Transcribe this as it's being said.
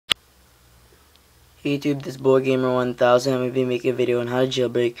YouTube, this boy gamer 1000. I'm going to be making a video on how to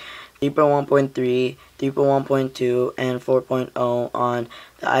jailbreak 3.1.3, 3.1.2, and 4.0 on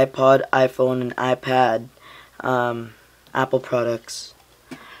the iPod, iPhone, and iPad Apple products.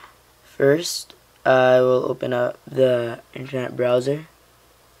 First, I will open up the internet browser.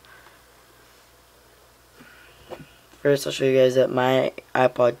 First, I'll show you guys that my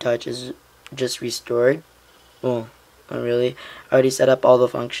iPod Touch is just restored. Well, not really. I already set up all the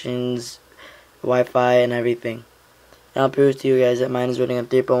functions, Wi-Fi, and everything. And I'll prove to you guys that mine is running on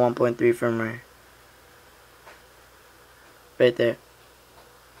 3.1.3 firmware. Right there.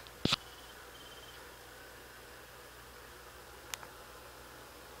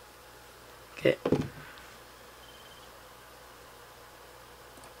 Okay.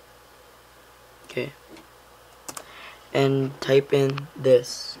 Okay. And type in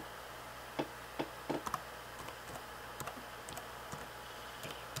this.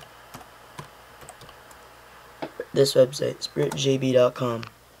 This website, spiritjb.com.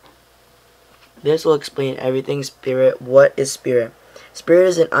 This will explain everything Spirit. What is Spirit? Spirit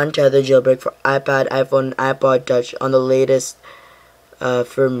is an untethered jailbreak for iPad, iPhone, and iPod Touch on the latest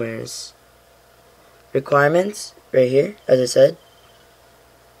firmwares. Requirements, right here, as I said.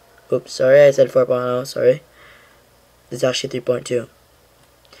 Oops, sorry, I said 4.0, sorry. This is actually 3.2.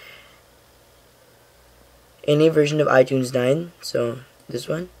 Any version of iTunes 9, so this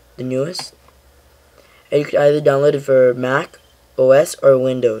one, the newest. And you can either download it for Mac, OS, or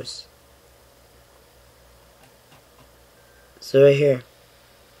Windows. So right here.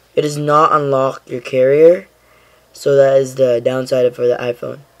 It does not unlock your carrier, so that is the downside for the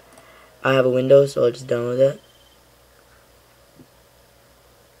iPhone. I have a Windows, so I'll just download that.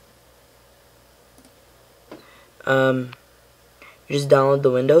 You just download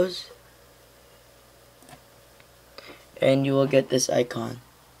the Windows, and you will get this icon.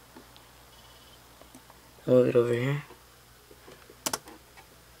 Move it over here.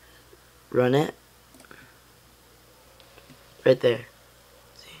 Run it. Right there.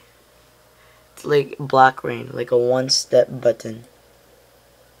 See? It's like black rain, like a one-step button.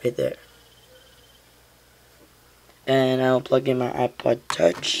 Right there. And I'll plug in my iPod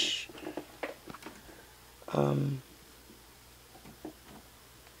Touch.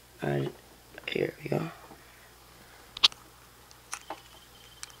 Here we go.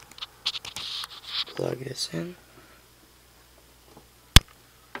 Plug this in.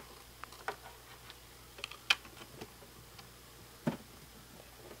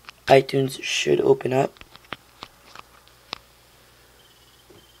 iTunes should open up.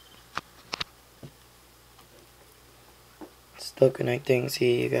 Still connecting.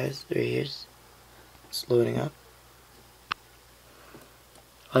 See you guys. There he is. It's loading up.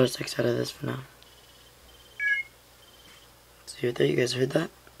 I'll just exit out of this for now. See right there, you guys heard that?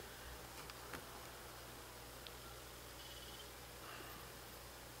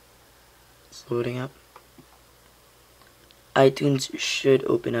 It's loading up. iTunes should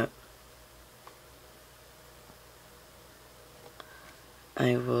open up.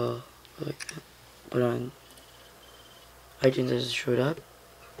 I will put on iTunes as it showed up.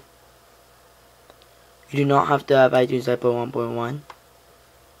 You do not have to have iTunes Ipod 1.1.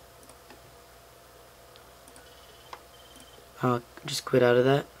 I'll just quit out of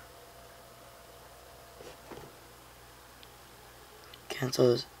that.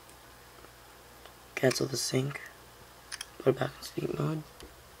 Cancel the sync. Put it back in sleep mode.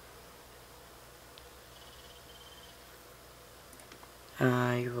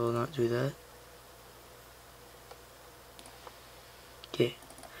 I will not do that. Okay.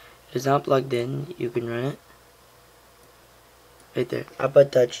 It is not plugged in. You can run it. Right there. iPod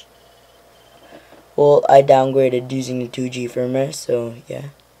Touch. Well, I downgraded using the 2G firmware, so yeah.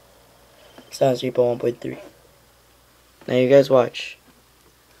 Sounds 3.1.3. Now you guys watch.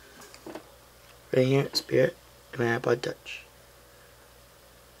 Right here, Spirit, and my iPod Touch.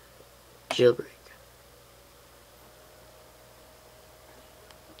 Jailbreak.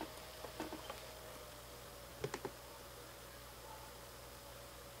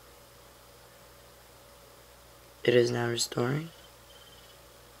 It is now restoring.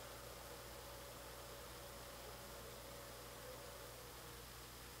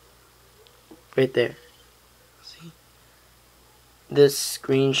 Right there. See? This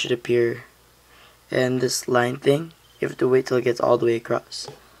screen should appear. And this line thing, you have to wait till it gets all the way across.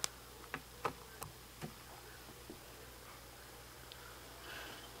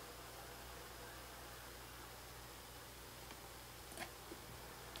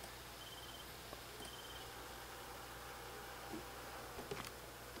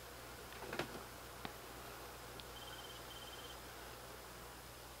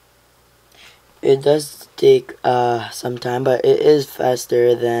 It does take some time, but it is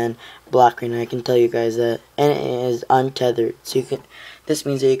faster than BlackRain. I can tell you guys that, and it is untethered. So you can. This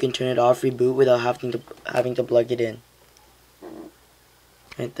means that you can turn it off, reboot without having to plug it in.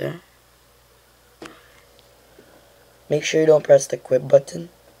 Right there. Make sure you don't press the quit button.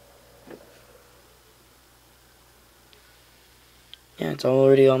 Yeah, it's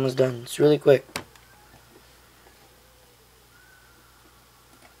already almost done. It's really quick.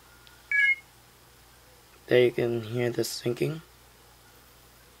 There you can hear the syncing.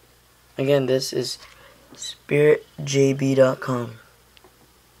 Again, this is spiritjb.com.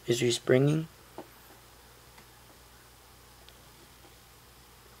 Is respringing.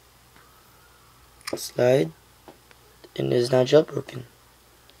 Slide. And it is now jailbroken.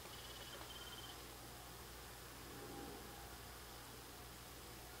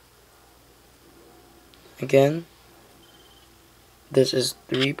 Again, this is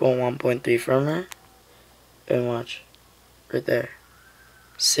 3.1.3 firmware. And watch. Right there.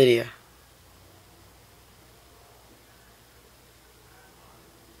 Cydia.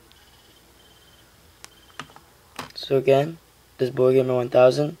 So again, this boy gamer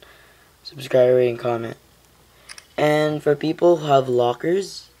 1000. Subscribe, rate, and comment. And for people who have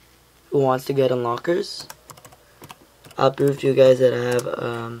lockers, who wants to get unlockers, I'll prove to you guys that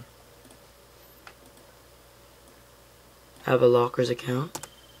I have a lockers account.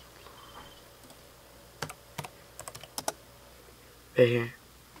 Right here.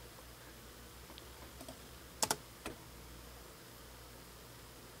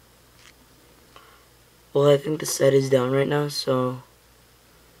 Well, I think the set is down right now, so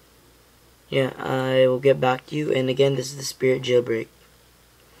yeah, I will get back to you. And again, this is the Spirit Jailbreak.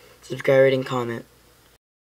 Subscribe, rate, and comment.